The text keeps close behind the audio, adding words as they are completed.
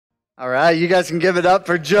All right, you guys can give it up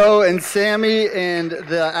for Joe and Sammy and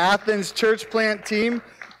the Athens church plant team.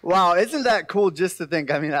 Wow, isn't that cool just to think?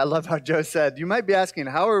 I mean, I love how Joe said, you might be asking,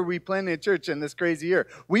 how are we planting a church in this crazy year?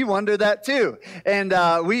 We wonder that too. And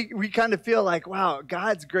we kind of feel like, wow,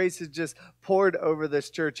 God's grace is just poured over this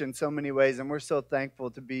church in so many ways, and we're so thankful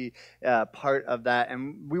to be part of that.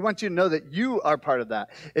 And we want you to know that you are part of that.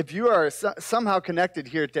 If you are somehow connected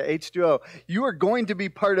here to H2O, you are going to be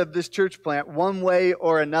part of this church plant one way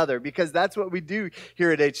or another, because that's what we do here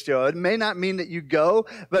at H2O. It may not mean that you go,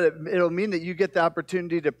 but it'll mean that you get the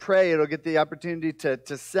opportunity to pray. It'll get the opportunity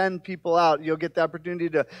to send people out. You'll get the opportunity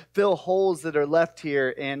to fill holes that are left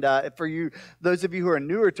here. And for you, those of you who are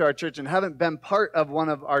newer to our church and haven't been part of one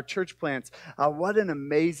of our church plants, what an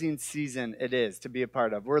amazing season it is to be a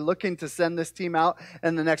part of. We're looking to send this team out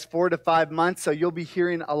in the next 4 to 5 months, so you'll be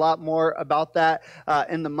hearing a lot more about that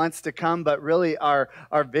in the months to come. But really, our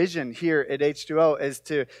vision here at H2O is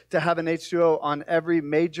to have an H2O on every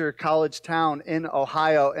major college town in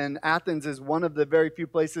Ohio, and Athens is one of the very few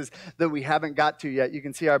places that we haven't got to yet. You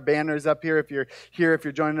can see our banners up here. If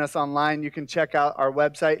you're joining us online, you can check out our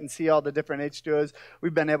website and see all the different H2Os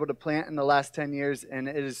we've been able to plant in the last 10 years, and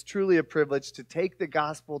it is truly a privilege to take the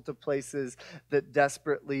gospel to places that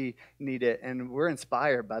desperately need it. And we're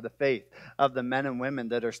inspired by the faith of the men and women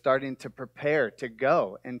that are starting to prepare to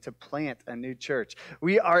go and to plant a new church.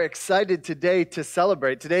 We are excited today to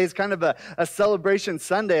celebrate. Today is kind of a celebration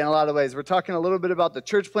Sunday in a lot of ways. We're talking a little bit about the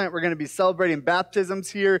church plant. We're going to be celebrating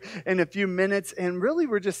baptisms here in a few minutes. And really,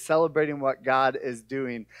 we're just celebrating what God is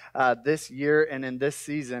doing this year and in this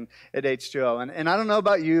season at H2O. And I don't know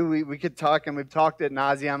about you. We could talk, and we've talked ad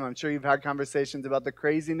nauseum. I'm sure you've had conversations about the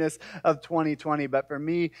craziness of 2020, but for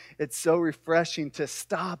me, it's so refreshing to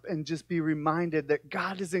stop and just be reminded that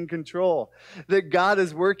God is in control, that God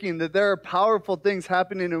is working, that there are powerful things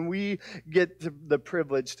happening, and we get the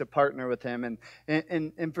privilege to partner with Him.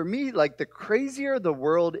 And for me, like, the crazier the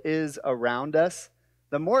world is around us,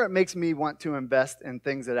 the more it makes me want to invest in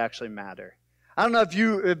things that actually matter. I don't know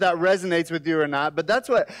if that resonates with you or not, but that's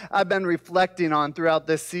what I've been reflecting on throughout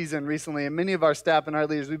this season recently. And many of our staff and our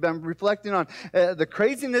leaders, we've been reflecting on the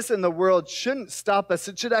craziness in the world shouldn't stop us.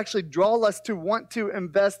 It should actually draw us to want to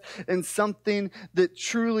invest in something that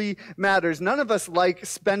truly matters. None of us like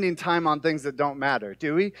spending time on things that don't matter,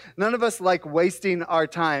 do we? None of us like wasting our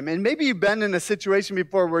time. And maybe you've been in a situation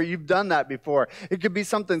before where you've done that before. It could be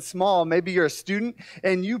something small. Maybe you're a student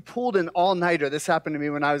and you pulled an all-nighter. This happened to me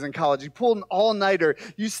when I was in college. You pulled an all-nighter.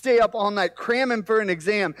 You stay up all night cramming for an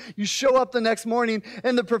exam. You show up the next morning,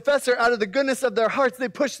 and the professor, out of the goodness of their hearts, they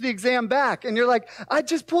push the exam back. And you're like, I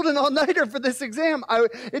just pulled an all-nighter for this exam.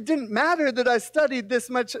 It didn't matter that I studied this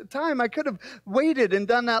much time. I could have waited and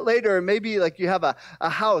done that later. Or maybe like you have a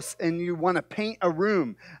house and you want to paint a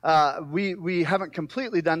room. We haven't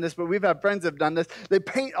completely done this, but we've had friends that have done this. They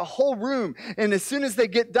paint a whole room, and as soon as they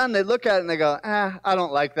get done, they look at it and they go, I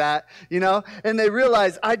don't like that, and they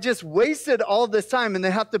realize I just wasted all this time, and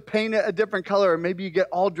they have to paint it a different color. Or maybe you get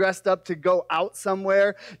all dressed up to go out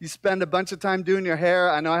somewhere. You spend a bunch of time doing your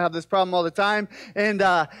hair. I know I have this problem all the time. And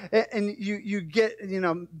you get,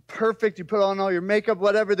 perfect. You put on all your makeup,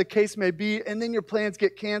 whatever the case may be, and then your plans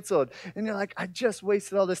get canceled. And you're like, I just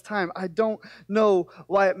wasted all this time. I don't know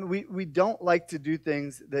why. We don't like to do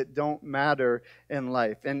things that don't matter in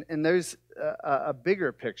life. And there's a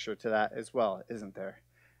bigger picture to that as well, isn't there?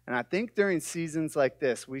 And I think during seasons like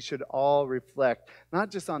this, we should all reflect not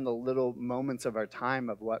just on the little moments of our time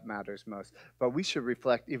of what matters most, but we should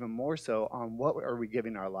reflect even more so on what are we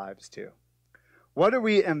giving our lives to. What are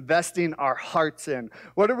we investing our hearts in?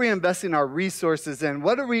 What are we investing our resources in?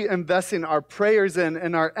 What are we investing our prayers in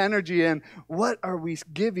and our energy in? What are we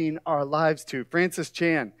giving our lives to? Francis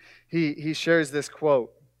Chan, he shares this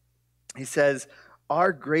quote. He says,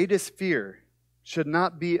 our greatest fear should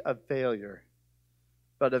not be of failure,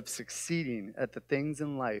 but of succeeding at the things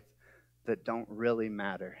in life that don't really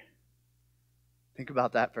matter. Think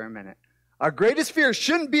about that for a minute. Our greatest fear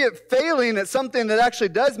shouldn't be at failing at something that actually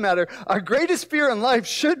does matter. Our greatest fear in life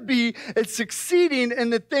should be at succeeding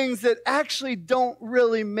in the things that actually don't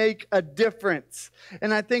really make a difference.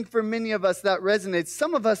 And I think for many of us that resonates.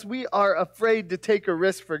 Some of us, we are afraid to take a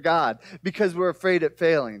risk for God because we're afraid of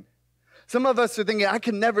failing. Some of us are thinking, I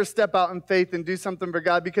can never step out in faith and do something for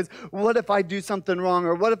God because what if I do something wrong?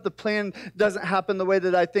 Or what if the plan doesn't happen the way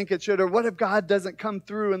that I think it should? Or what if God doesn't come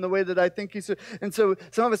through in the way that I think He should? And so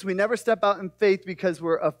some of us, we never step out in faith because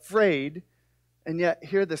we're afraid. And yet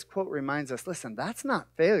here this quote reminds us, listen, that's not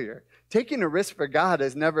failure. Taking a risk for God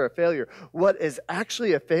is never a failure. What is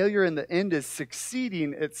actually a failure in the end is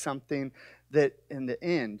succeeding at something that in the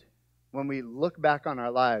end, when we look back on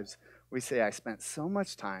our lives, we say, I spent so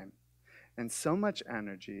much time, and so much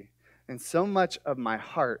energy and so much of my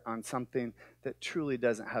heart on something that truly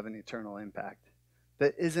doesn't have an eternal impact,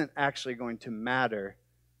 that isn't actually going to matter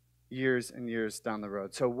years and years down the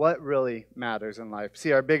road. So what really matters in life?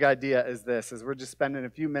 See, our big idea is this, as we're just spending a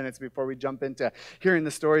few minutes before we jump into hearing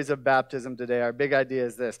the stories of baptism today. Our big idea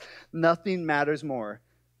is this: nothing matters more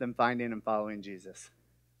than finding and following Jesus.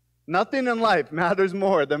 Nothing in life matters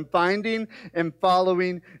more than finding and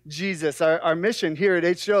following Jesus. Our mission here at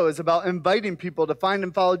H2O is about inviting people to find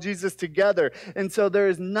and follow Jesus together. And so there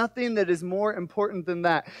is nothing that is more important than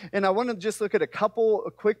that. And I want to just look at a couple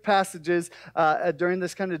of quick passages during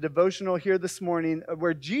this kind of devotional here this morning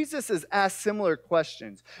where Jesus is asked similar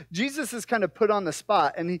questions. Jesus is kind of put on the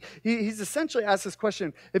spot, and he's essentially asked this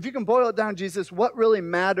question: if you can boil it down, Jesus, what really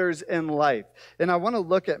matters in life? And I want to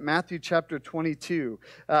look at Matthew chapter 22.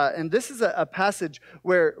 And this is a passage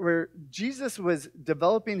where Jesus was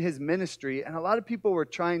developing his ministry, and a lot of people were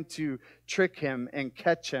trying to trick him and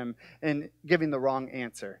catch him and giving the wrong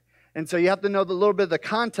answer. And so you have to know a little bit of the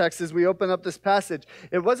context as we open up this passage.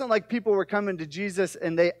 It wasn't like people were coming to Jesus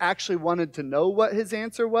and they actually wanted to know what his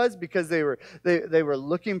answer was because they were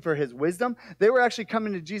looking for his wisdom. They were actually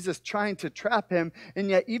coming to Jesus trying to trap him. And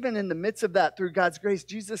yet even in the midst of that, through God's grace,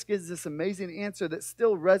 Jesus gives this amazing answer that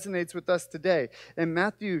still resonates with us today. In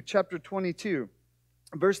Matthew chapter 22,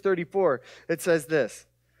 verse 34, it says this.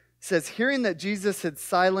 It says, hearing that Jesus had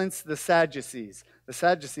silenced the Sadducees. The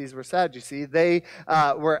Sadducees were Sadducees. They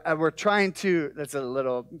were trying to, that's a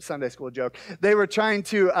little Sunday school joke. They were trying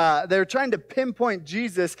to pinpoint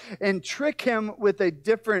Jesus and trick him with a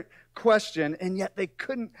different question, and yet they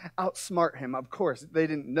couldn't outsmart him. Of course, they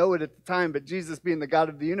didn't know it at the time, but Jesus being the God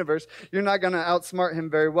of the universe, you're not going to outsmart him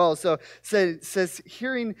very well. So it says,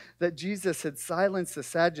 hearing that Jesus had silenced the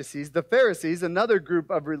Sadducees, the Pharisees, another group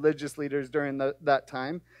of religious leaders during that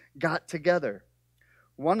time, got together.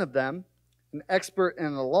 One of them, an expert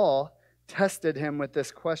in the law, tested him with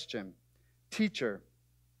this question: Teacher,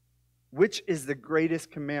 which is the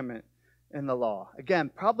greatest commandment in the law?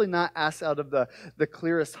 Again, probably not asked out of the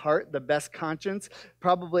clearest heart, the best conscience.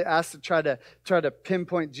 Probably asked to try to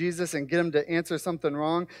pinpoint Jesus and get him to answer something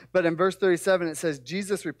wrong. But in verse 37, it says,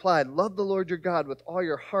 Jesus replied, love the Lord your God with all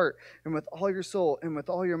your heart and with all your soul and with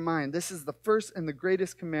all your mind. This is the first and the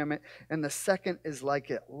greatest commandment, and the second is like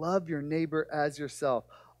it. Love your neighbor as yourself.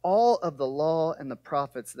 All of the law and the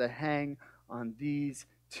prophets that hang on these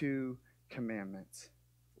two commandments.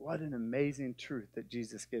 What an amazing truth that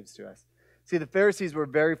Jesus gives to us. See, the Pharisees were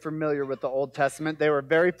very familiar with the Old Testament. They were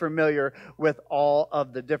very familiar with all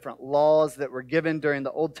of the different laws that were given during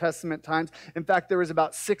the Old Testament times. In fact, there was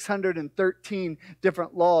about 613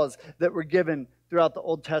 different laws that were given throughout the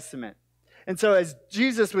Old Testament. And so as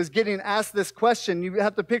Jesus was getting asked this question, you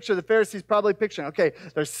have to picture the Pharisees probably picturing, okay,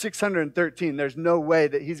 there's 613. There's no way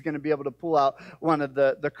that he's going to be able to pull out one of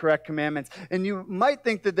the correct commandments. And you might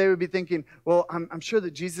think that they would be thinking, well, I'm sure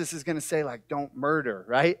that Jesus is going to say, like, don't murder,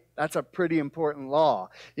 right? That's a pretty important law.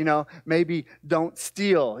 You know, maybe don't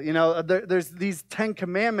steal. You know, there's these 10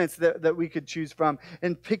 commandments that we could choose from.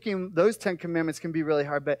 And picking those 10 commandments can be really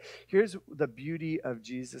hard. But here's the beauty of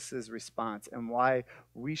Jesus' response and why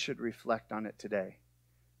we should reflect on it today.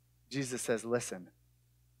 Jesus says, listen,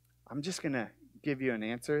 I'm just going to give you an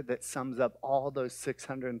answer that sums up all those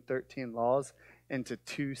 613 laws into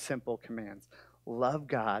two simple commands. Love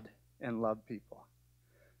God and love people.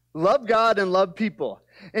 Love God and love people.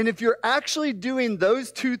 And if you're actually doing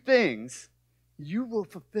those two things, you will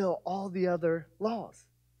fulfill all the other laws.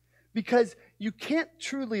 Because you can't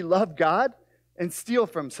truly love God and steal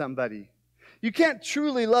from somebody. You can't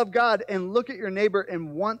truly love God and look at your neighbor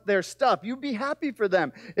and want their stuff. You'd be happy for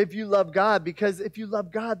them if you love God, because if you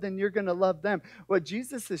love God, then you're going to love them. What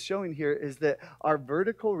Jesus is showing here is that our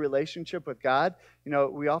vertical relationship with God, you know,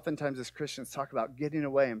 we oftentimes as Christians talk about getting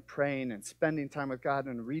away and praying and spending time with God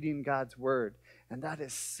and reading God's word. And that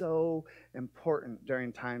is so important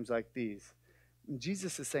during times like these. And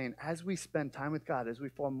Jesus is saying, as we spend time with God, as we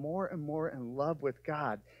fall more and more in love with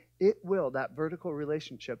God, that vertical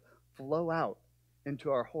relationship, flow out into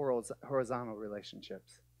our horizontal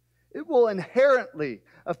relationships. It will inherently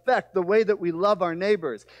affect the way that we love our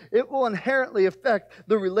neighbors. It will inherently affect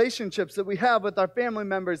the relationships that we have with our family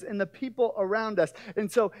members and the people around us. And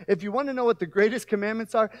so if you want to know what the greatest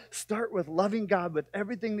commandments are, start with loving God with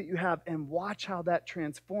everything that you have and watch how that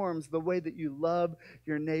transforms the way that you love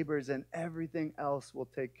your neighbors, and everything else will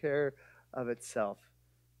take care of itself.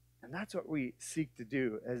 And that's what we seek to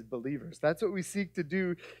do as believers. That's what we seek to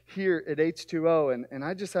do here at H2O. And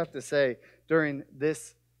I just have to say, during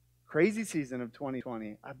this crazy season of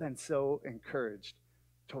 2020, I've been so encouraged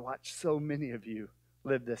to watch so many of you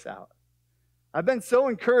live this out. I've been so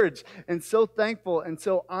encouraged and so thankful and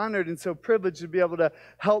so honored and so privileged to be able to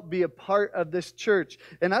help be a part of this church.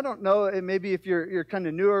 And I don't know, maybe if you're kind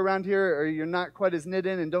of newer around here or you're not quite as knit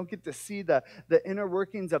in and don't get to see the inner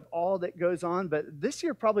workings of all that goes on, but this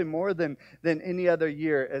year probably more than any other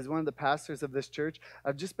year as one of the pastors of this church,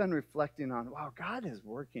 I've just been reflecting on, wow, God is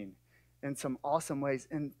working in some awesome ways.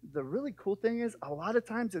 And the really cool thing is a lot of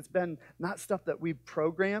times it's been not stuff that we've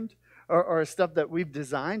programmed or stuff that we've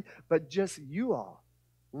designed, but just you all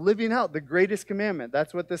living out the greatest commandment.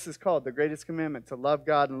 That's what this is called, the greatest commandment, to love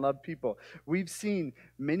God and love people. We've seen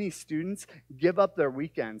many students give up their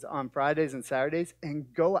weekends on Fridays and Saturdays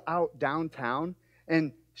and go out downtown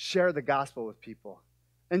and share the gospel with people.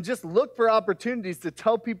 And just look for opportunities to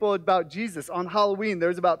tell people about Jesus. On Halloween, there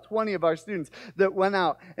was about 20 of our students that went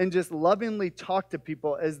out and just lovingly talked to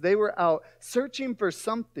people as they were out searching for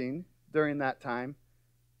something during that time.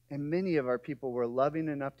 And many of our people were loving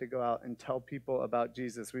enough to go out and tell people about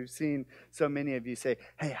Jesus. We've seen so many of you say,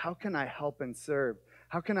 hey, how can I help and serve?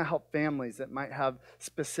 How can I help families that might have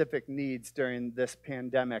specific needs during this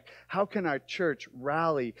pandemic? How can our church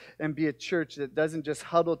rally and be a church that doesn't just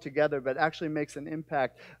huddle together, but actually makes an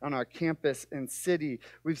impact on our campus and city?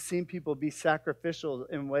 We've seen people be sacrificial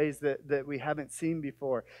in ways that we haven't seen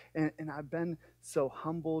before. And I've been so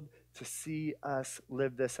humbled to see us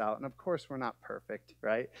live this out. And of course, we're not perfect,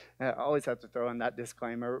 right? I always have to throw in that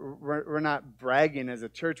disclaimer. We're not bragging as a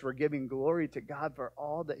church. We're giving glory to God for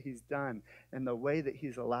all that he's done and the way that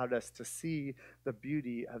he's allowed us to see the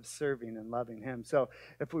beauty of serving and loving him. So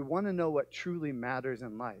if we want to know what truly matters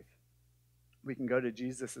in life, we can go to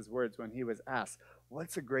Jesus' words when he was asked,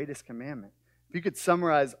 what's the greatest commandment? If you could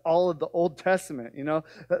summarize all of the Old Testament,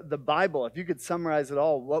 the Bible, if you could summarize it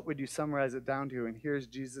all, what would you summarize it down to? And here's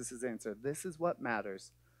Jesus' answer. This is what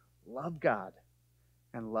matters. Love God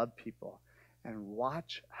and love people and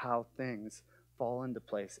watch how things fall into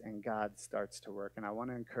place and God starts to work. And I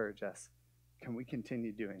want to encourage us. Can we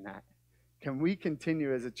continue doing that? Can we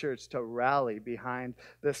continue as a church to rally behind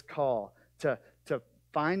this call to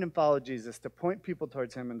find and follow Jesus, to point people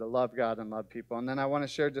towards him and to love God and love people? And then I want to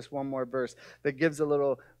share just one more verse that gives a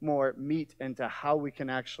little more meat into how we can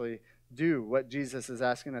actually do what Jesus is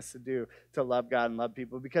asking us to do, to love God and love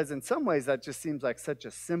people. Because in some ways that just seems like such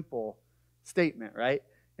a simple statement, right?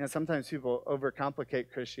 Sometimes people overcomplicate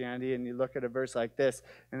Christianity, and you look at a verse like this,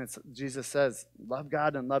 and Jesus says, love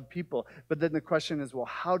God and love people. But then the question is, well,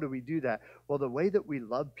 how do we do that? Well, the way that we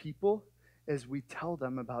love people is we tell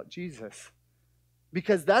them about Jesus.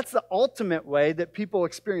 Because that's the ultimate way that people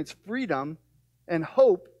experience freedom and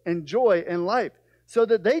hope and joy in life, so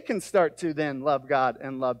that they can start to then love God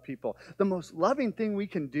and love people. The most loving thing we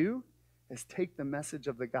can do is take the message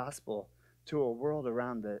of the gospel to a world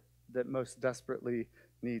around it that most desperately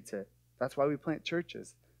needs it. That's why we plant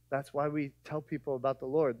churches. That's why we tell people about the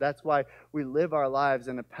Lord. That's why we live our lives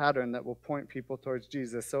in a pattern that will point people towards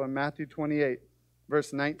Jesus. So in Matthew 28,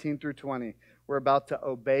 verse 19 through 20, we're about to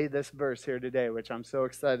obey this verse here today, which I'm so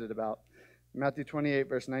excited about. Matthew 28,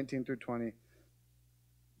 verse 19 through 20.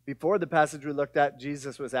 Before the passage we looked at,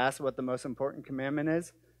 Jesus was asked what the most important commandment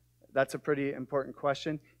is. That's a pretty important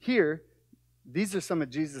question. Here, these are some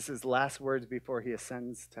of Jesus' last words before he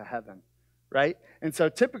ascends to heaven, right? And so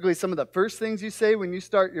typically some of the first things you say when you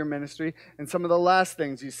start your ministry and some of the last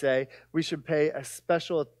things you say, we should pay a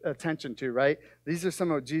special attention to, right? These are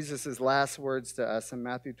some of Jesus' last words to us in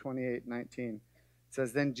Matthew 28, 19. It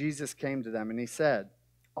says, then Jesus came to them and he said,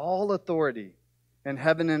 all authority in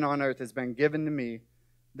heaven and on earth has been given to me.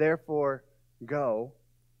 Therefore, go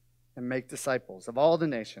and make disciples of all the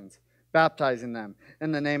nations, baptizing them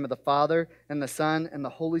in the name of the Father and the Son and the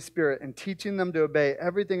Holy Spirit, and teaching them to obey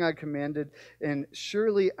everything I commanded. And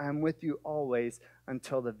surely I'm with you always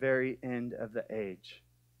until the very end of the age.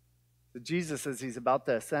 So Jesus, as he's about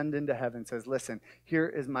to ascend into heaven, says, listen, here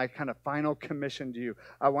is my kind of final commission to you.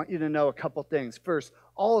 I want you to know a couple things. First,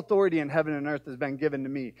 all authority in heaven and earth has been given to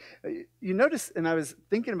me. You notice, and I was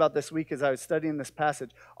thinking about this week as I was studying this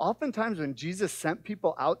passage, oftentimes when Jesus sent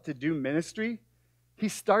people out to do ministry, he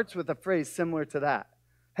starts with a phrase similar to that.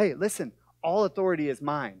 Hey, listen, all authority is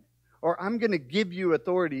mine. Or I'm going to give you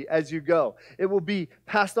authority as you go. It will be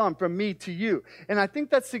passed on from me to you. And I think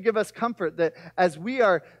that's to give us comfort that as we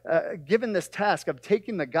are given this task of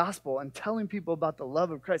taking the gospel and telling people about the love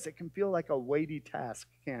of Christ, it can feel like a weighty task,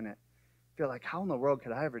 can it? Feel like, how in the world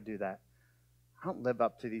could I ever do that? I don't live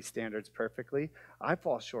up to these standards perfectly. I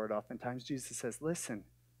fall short oftentimes. Jesus says, listen,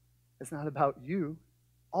 it's not about you.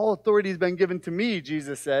 All authority has been given to me,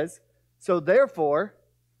 Jesus says. So therefore,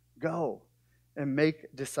 go and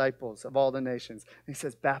make disciples of all the nations. And he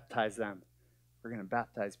says, baptize them. We're going to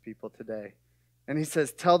baptize people today And he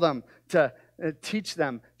says, tell them to teach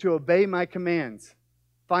them to obey my commands,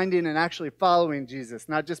 finding and actually following Jesus,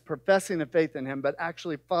 not just professing a faith in him, but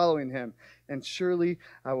actually following him. And surely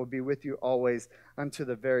I will be with you always unto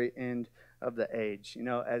the very end of the age. You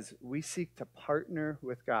know, as we seek to partner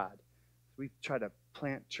with God, we try to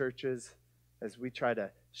plant churches, as we try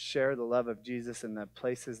to share the love of Jesus in the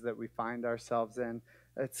places that we find ourselves in,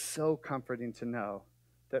 it's so comforting to know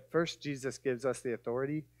that first, Jesus gives us the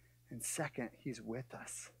authority, and second, he's with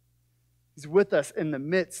us. He's with us in the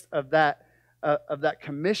midst of that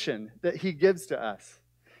commission that he gives to us.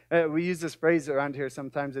 We use this phrase around here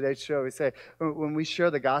sometimes at H2O. We say, when we share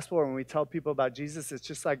the gospel or when we tell people about Jesus, it's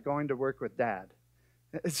just like going to work with dad.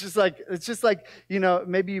 It's just like, you know,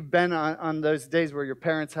 maybe you've been on those days where your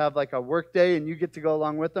parents have like a work day and you get to go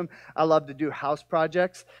along with them. I love to do house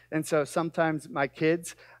projects. And so sometimes my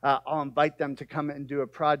kids, I'll invite them to come and do a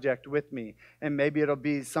project with me. And maybe it'll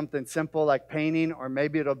be something simple like painting, or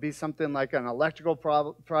maybe it'll be something like an electrical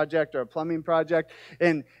project or a plumbing project.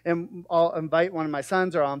 And I'll invite one of my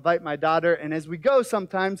sons or I'll invite my daughter. And as we go,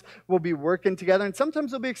 sometimes we'll be working together. And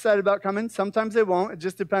sometimes they'll be excited about coming. Sometimes they won't. It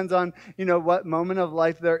just depends on, you know, what moment of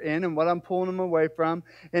life they're in and what I'm pulling them away from.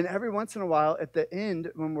 And every once in a while, at the end,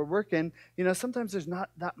 when we're working, you know, sometimes there's not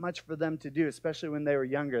that much for them to do, especially when they were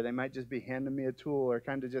younger. They might just be handing me a tool or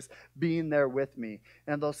kind of just being there with me.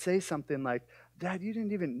 And they'll say something like, Dad, you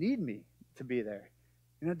didn't even need me to be there.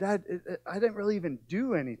 You know, Dad, I didn't really even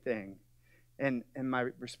do anything. And my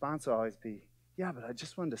response will always be, yeah, but I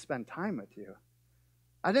just wanted to spend time with you.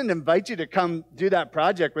 I didn't invite you to come do that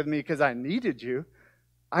project with me because I needed you.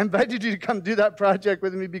 I invited you to come do that project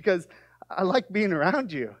with me because I like being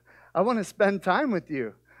around you. I want to spend time with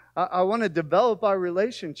you. I want to develop our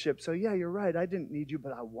relationship. So yeah, you're right. I didn't need you,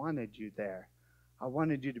 but I wanted you there. I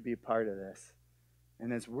wanted you to be part of this.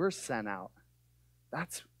 And as we're sent out,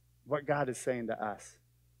 that's what God is saying to us.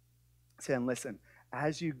 Saying, listen,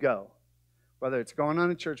 as you go, whether it's going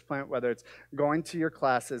on a church plant, whether it's going to your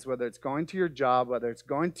classes, whether it's going to your job, whether it's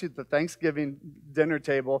going to the Thanksgiving dinner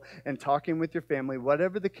table and talking with your family,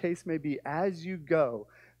 whatever the case may be, as you go,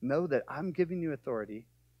 know that I'm giving you authority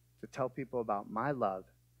to tell people about my love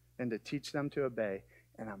and to teach them to obey,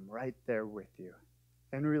 and I'm right there with you,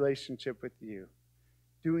 in relationship with you,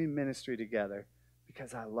 doing ministry together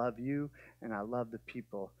because I love you and I love the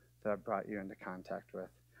people that I've brought you into contact with.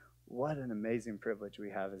 What an amazing privilege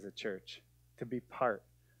we have as a church to be part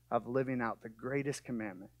of living out the greatest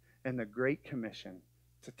commandment and the Great Commission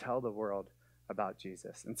to tell the world about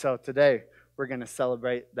Jesus. And so today, we're going to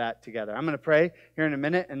celebrate that together. I'm going to pray here in a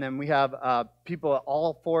minute, and then we have people at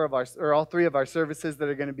all three of our services that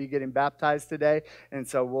are going to be getting baptized today, and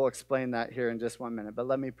so we'll explain that here in just 1 minute. But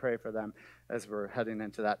let me pray for them as we're heading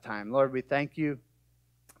into that time. Lord, we thank you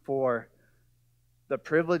for the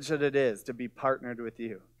privilege that it is to be partnered with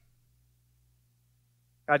you.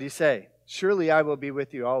 God, you say, surely I will be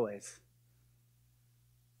with you always.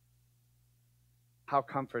 How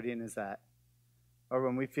comforting is that? Or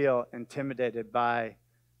when we feel intimidated by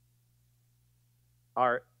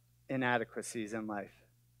our inadequacies in life,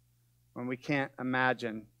 when we can't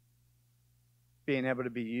imagine being able to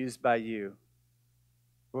be used by you,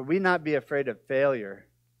 will we not be afraid of failure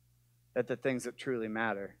at the things that truly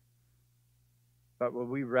matter? But will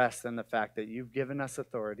we rest in the fact that you've given us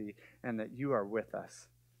authority and that you are with us?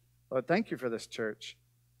 Lord, thank you for this church.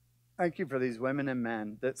 Thank you for these women and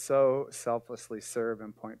men that so selflessly serve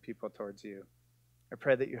and point people towards you. I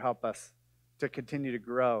pray that you help us to continue to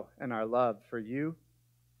grow in our love for you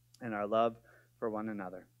and our love for one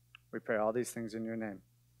another. We pray all these things in your name.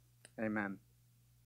 Amen.